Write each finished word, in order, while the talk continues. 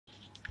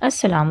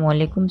Assalamu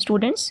alaikum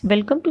students,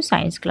 welcome to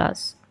science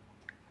class.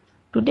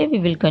 Today we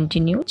will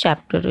continue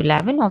chapter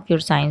 11 of your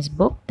science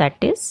book, that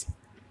is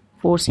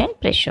force and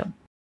pressure.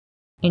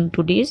 In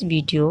today's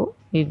video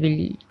we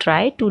will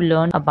try to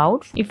learn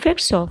about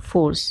effects of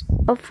force.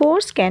 A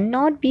force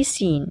cannot be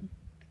seen.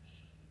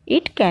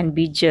 It can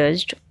be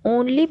judged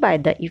only by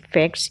the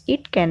effects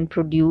it can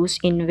produce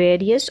in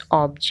various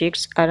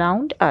objects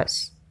around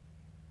us.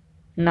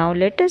 Now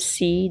let us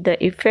see the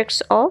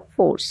effects of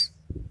force.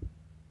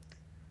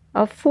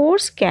 A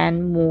force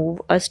can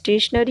move a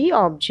stationary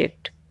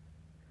object.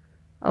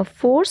 A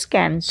force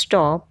can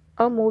stop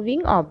a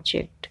moving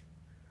object.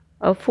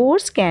 A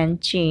force can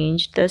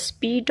change the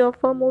speed of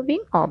a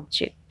moving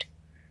object.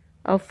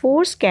 A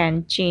force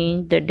can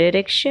change the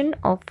direction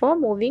of a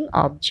moving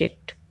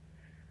object.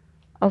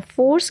 A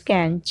force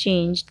can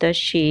change the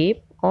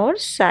shape or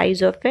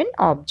size of an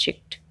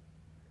object.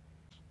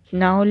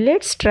 Now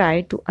let's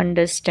try to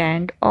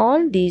understand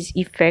all these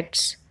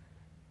effects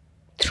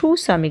through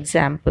some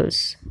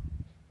examples.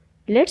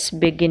 Let's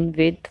begin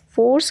with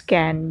force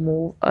can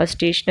move a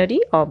stationary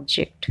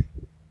object.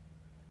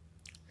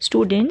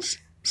 Students,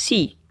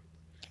 see,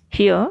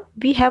 here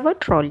we have a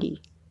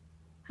trolley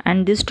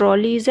and this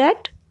trolley is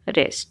at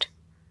rest.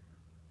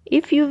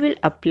 If you will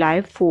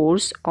apply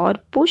force or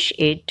push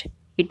it,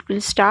 it will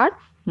start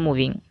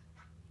moving.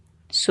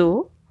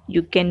 So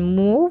you can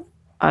move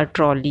a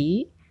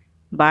trolley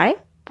by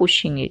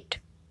pushing it.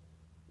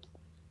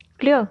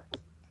 Clear?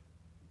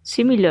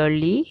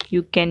 Similarly,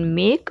 you can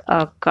make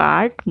a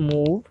cart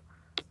move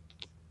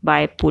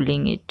by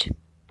pulling it.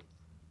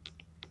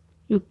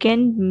 You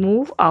can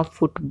move a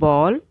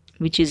football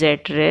which is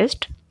at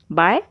rest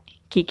by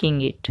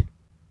kicking it.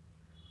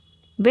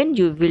 When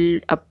you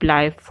will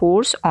apply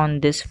force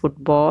on this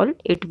football,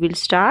 it will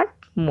start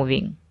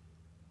moving.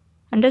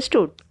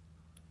 Understood?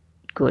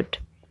 Good.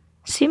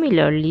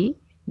 Similarly,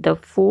 the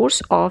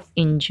force of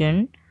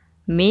engine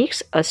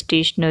makes a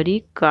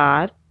stationary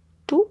car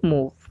to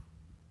move.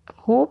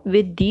 Hope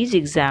with these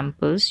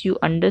examples you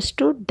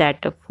understood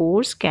that a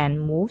force can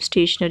move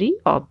stationary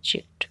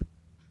object.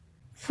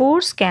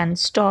 Force can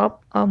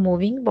stop a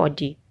moving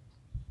body.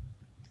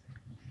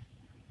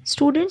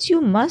 Students,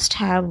 you must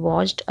have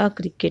watched a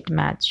cricket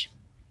match.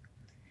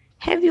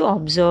 Have you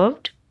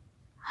observed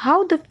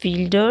how the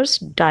fielders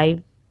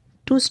dive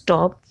to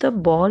stop the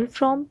ball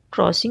from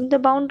crossing the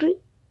boundary?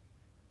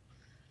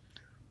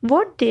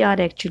 What they are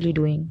actually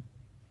doing?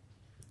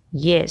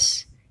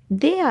 Yes,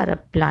 they are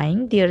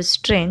applying their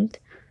strength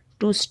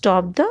to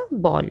stop the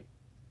ball.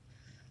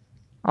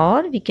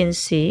 Or we can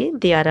say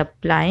they are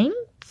applying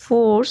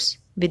force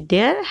with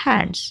their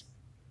hands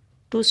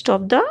to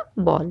stop the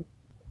ball.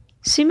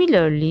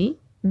 Similarly,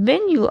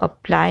 when you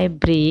apply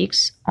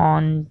brakes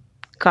on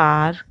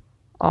car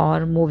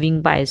or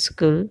moving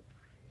bicycle,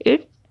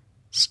 it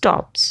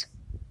stops.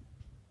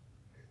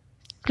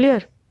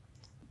 Clear?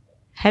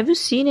 Have you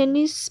seen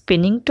any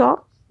spinning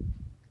top?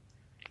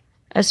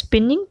 A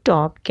spinning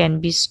top can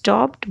be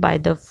stopped by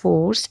the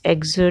force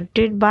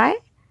exerted by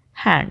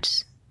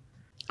hands.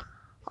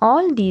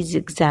 All these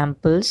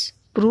examples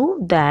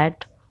prove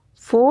that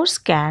force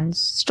can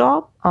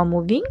stop a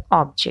moving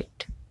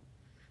object.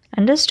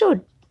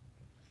 Understood?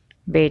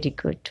 Very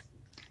good.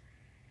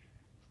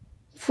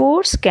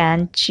 Force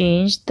can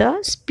change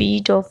the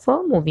speed of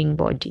a moving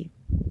body.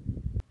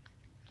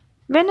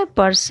 When a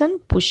person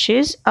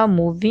pushes a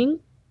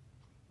moving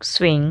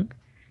swing,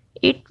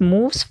 it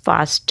moves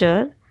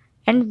faster,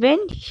 and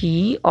when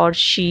he or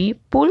she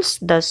pulls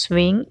the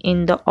swing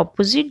in the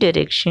opposite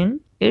direction,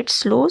 it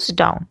slows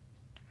down.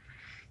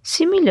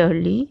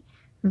 Similarly,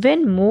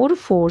 when more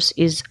force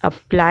is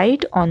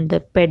applied on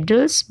the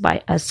pedals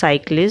by a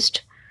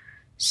cyclist,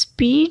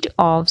 speed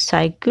of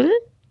cycle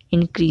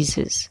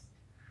increases.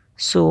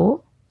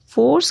 So,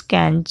 force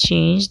can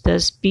change the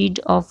speed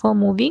of a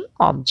moving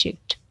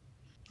object.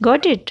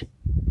 Got it?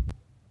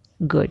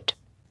 Good.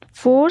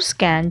 Force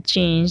can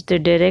change the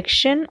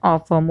direction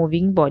of a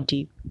moving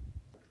body.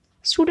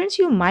 Students,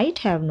 you might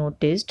have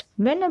noticed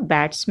when a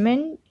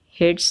batsman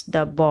hits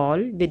the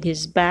ball with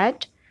his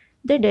bat,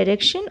 the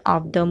direction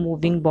of the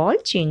moving ball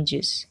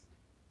changes.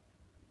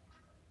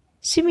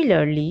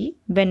 Similarly,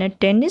 when a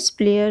tennis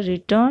player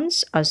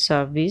returns a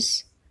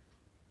service,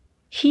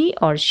 he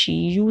or she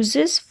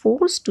uses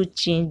force to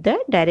change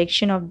the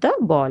direction of the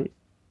ball.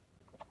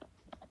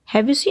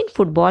 Have you seen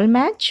football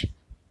match?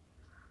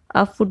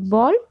 A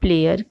football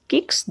player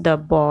kicks the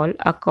ball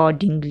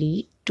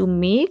accordingly to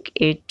make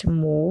it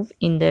move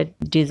in the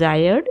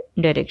desired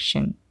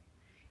direction.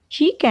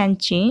 He can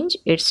change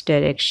its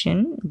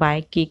direction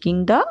by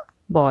kicking the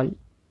ball.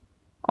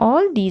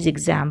 All these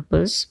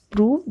examples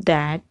prove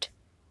that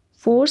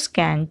force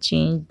can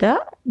change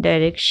the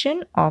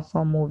direction of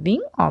a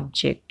moving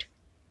object.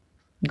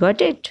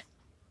 Got it?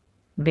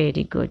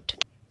 Very good.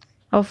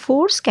 A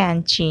force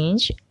can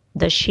change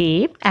the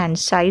shape and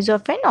size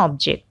of an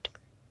object.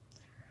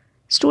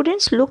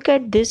 Students, look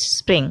at this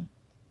spring.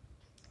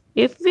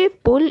 If we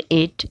pull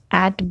it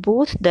at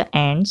both the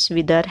ends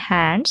with our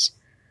hands,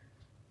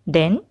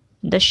 then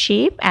the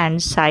shape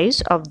and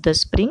size of the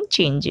spring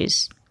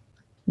changes.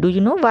 Do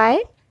you know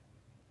why?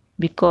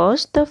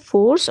 Because the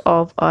force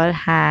of our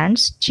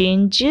hands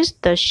changes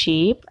the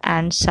shape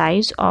and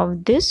size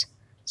of this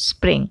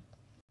spring.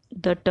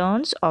 The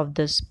turns of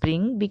the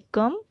spring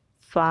become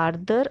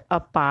farther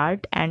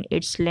apart and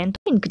its length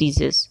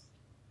increases.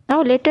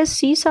 Now let us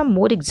see some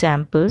more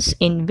examples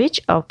in which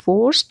a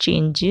force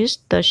changes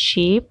the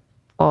shape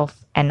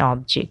of an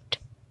object.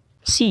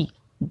 See,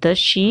 the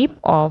shape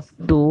of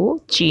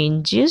dough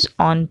changes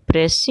on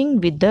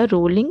pressing with the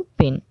rolling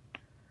pin.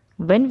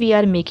 When we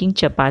are making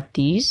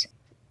chapatis,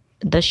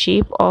 the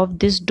shape of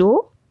this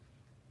dough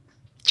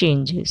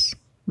changes.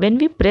 When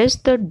we press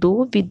the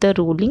dough with the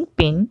rolling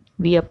pin,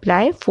 we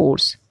apply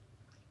force.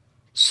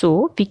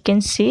 So, we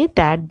can say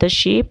that the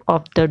shape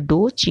of the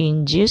dough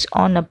changes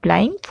on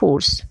applying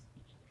force.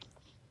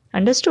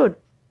 Understood?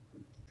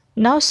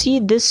 Now see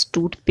this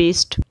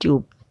toothpaste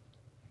tube.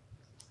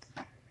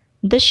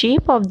 The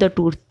shape of the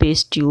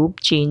toothpaste tube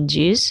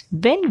changes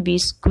when we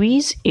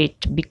squeeze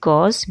it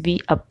because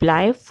we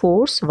apply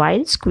force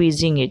while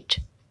squeezing it.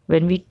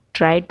 When we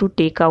try to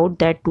take out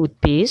that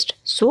toothpaste,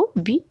 so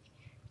we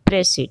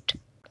press it.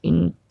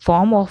 In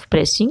form of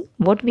pressing,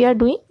 what we are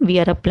doing? We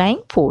are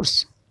applying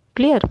force.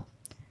 Clear?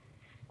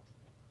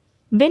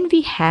 When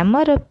we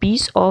hammer a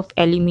piece of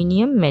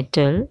aluminium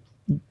metal,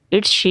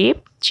 its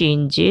shape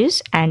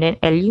changes and an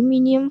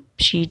aluminium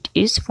sheet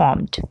is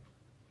formed.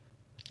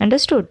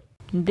 Understood?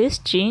 This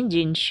change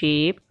in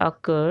shape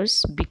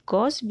occurs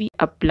because we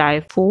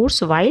apply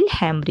force while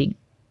hammering.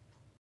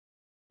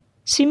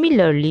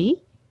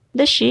 Similarly,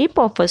 the shape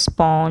of a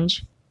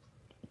sponge,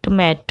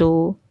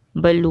 tomato,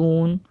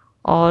 balloon,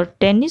 or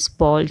tennis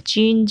ball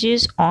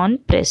changes on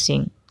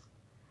pressing.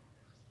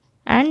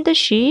 And the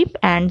shape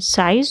and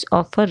size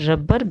of a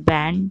rubber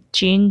band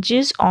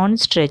changes on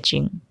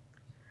stretching.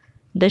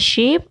 The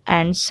shape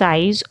and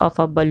size of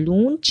a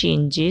balloon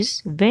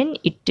changes when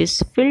it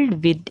is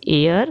filled with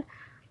air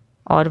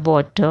or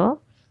water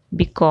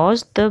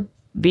because the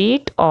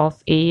weight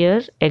of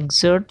air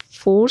exerts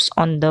force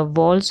on the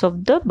walls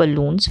of the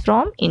balloons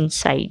from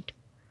inside.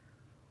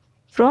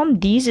 From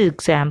these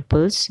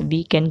examples,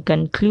 we can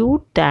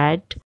conclude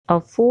that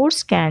a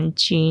force can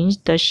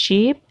change the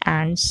shape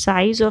and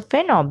size of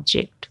an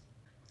object.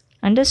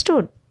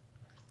 Understood?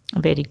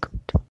 Very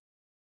good.